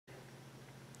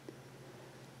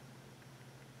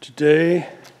Today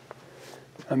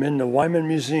I'm in the Wyman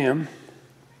Museum.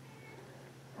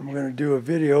 I'm going to do a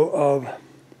video of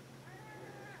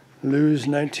Lou's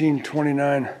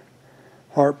 1929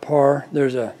 Hart Parr.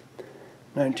 There's a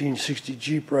 1960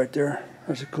 Jeep right there.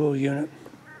 That's a cool unit.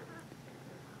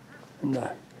 And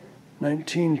the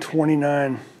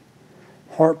 1929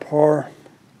 Hart Parr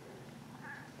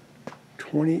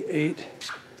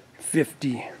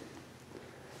 2850.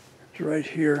 It's right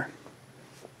here.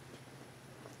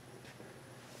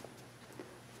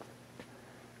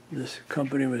 This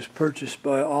company was purchased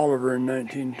by Oliver in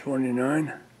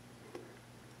 1929.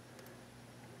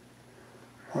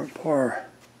 Hart Parr,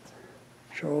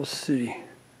 Charles City,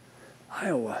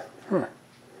 Iowa. And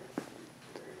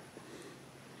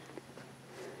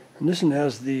this one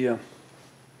has the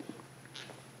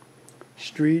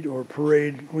street or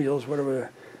parade wheels, whatever the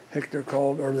heck they're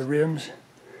called, or the rims.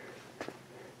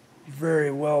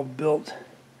 Very well built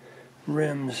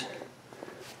rims.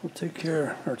 We'll take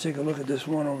a look at this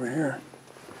one over here.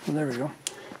 Well, there we go.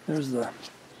 There's the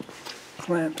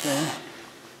clamp thing.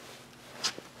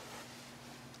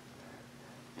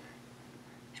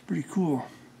 It's pretty cool.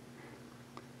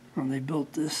 When they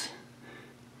built this,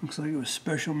 looks like it was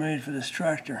special made for this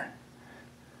tractor.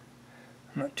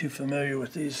 I'm not too familiar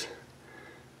with these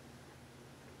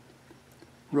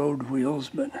road wheels,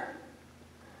 but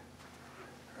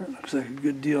that looks like a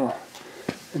good deal.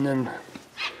 And then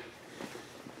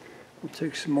we'll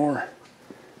take some more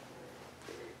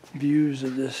views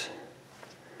of this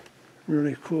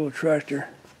really cool tractor.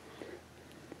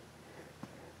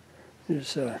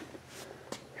 It's a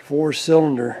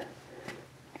 4-cylinder,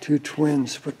 2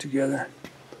 twins put together.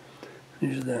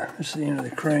 This is the end of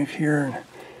the crank here and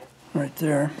right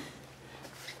there.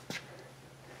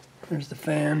 There's the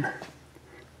fan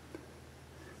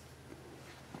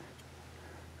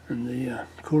and the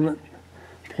coolant,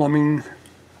 plumbing.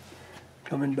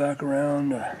 Coming back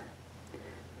around,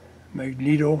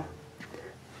 magneto.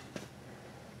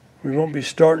 We won't be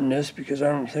starting this because I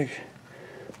don't think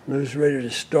Lou's ready to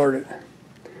start it.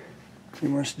 He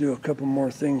wants to do a couple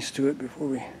more things to it before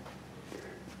we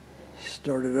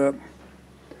start it up.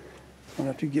 I'll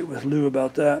have to get with Lou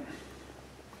about that.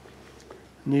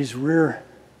 And these rear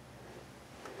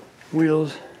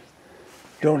wheels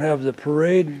don't have the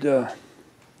parade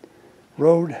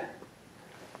road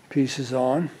pieces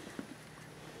on.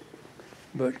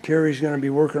 But Carrie's going to be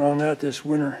working on that this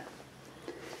winter.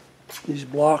 These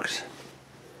blocks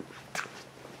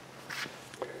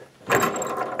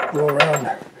go around.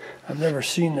 I've never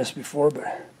seen this before,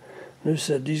 but Lou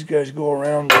said these guys go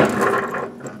around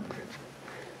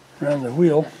the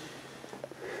wheel,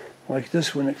 like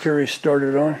this one that Carrie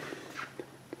started on.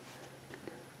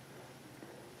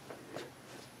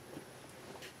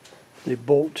 They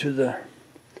bolt to the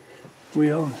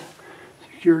wheel,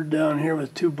 secured down here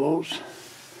with 2 bolts.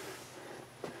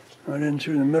 Right in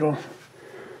through the middle.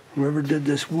 Whoever did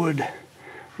this wood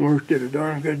work did a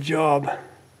darn good job.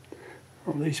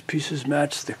 All these pieces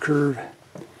match the curve.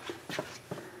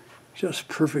 Just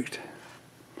perfect.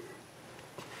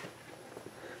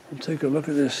 We'll take a look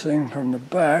at this thing from the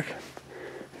back.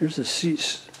 Here's the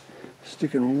seats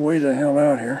sticking way the hell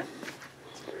out here.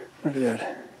 Look at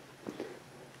that.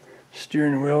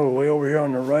 Steering wheel way over here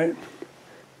on the right.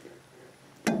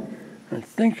 I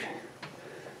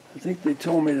think they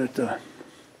told me that the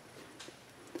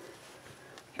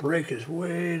brake is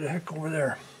way the heck over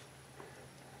there.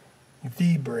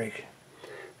 The brake.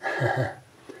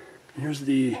 Here's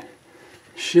the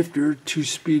shifter, 2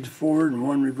 speed forward and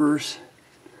 1 reverse.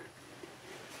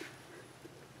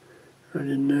 Right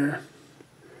in there,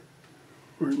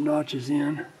 where it notches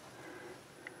in.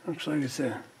 Looks like it's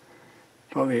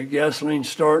probably a gasoline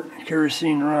start,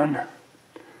 kerosene run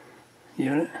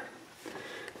unit.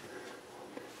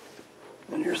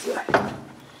 And here's the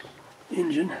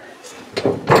engine.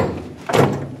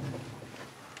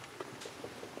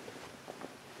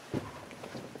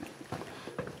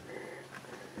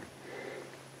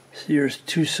 See, here's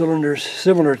 2 cylinders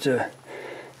similar to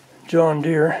John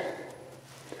Deere,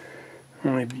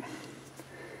 only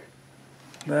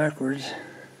backwards.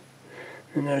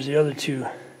 And there's the other 2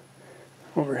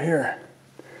 over here.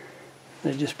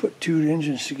 They just put 2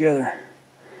 engines together.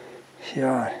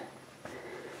 Yeah.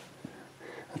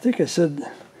 I think I said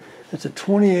it's a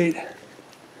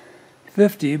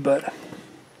 2850, but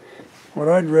what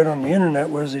I'd read on the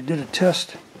internet was they did a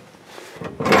test.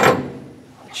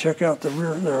 Check out the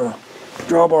rear, the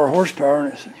drawbar horsepower,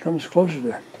 and it comes closer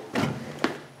to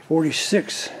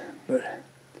 46, but I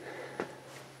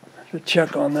have to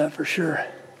check on that for sure.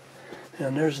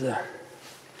 And there's the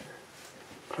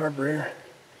carburetor.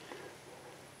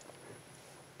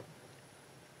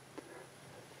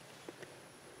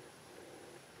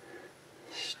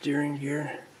 steering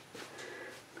gear.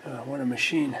 What a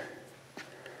machine.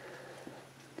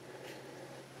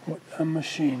 What a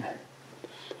machine.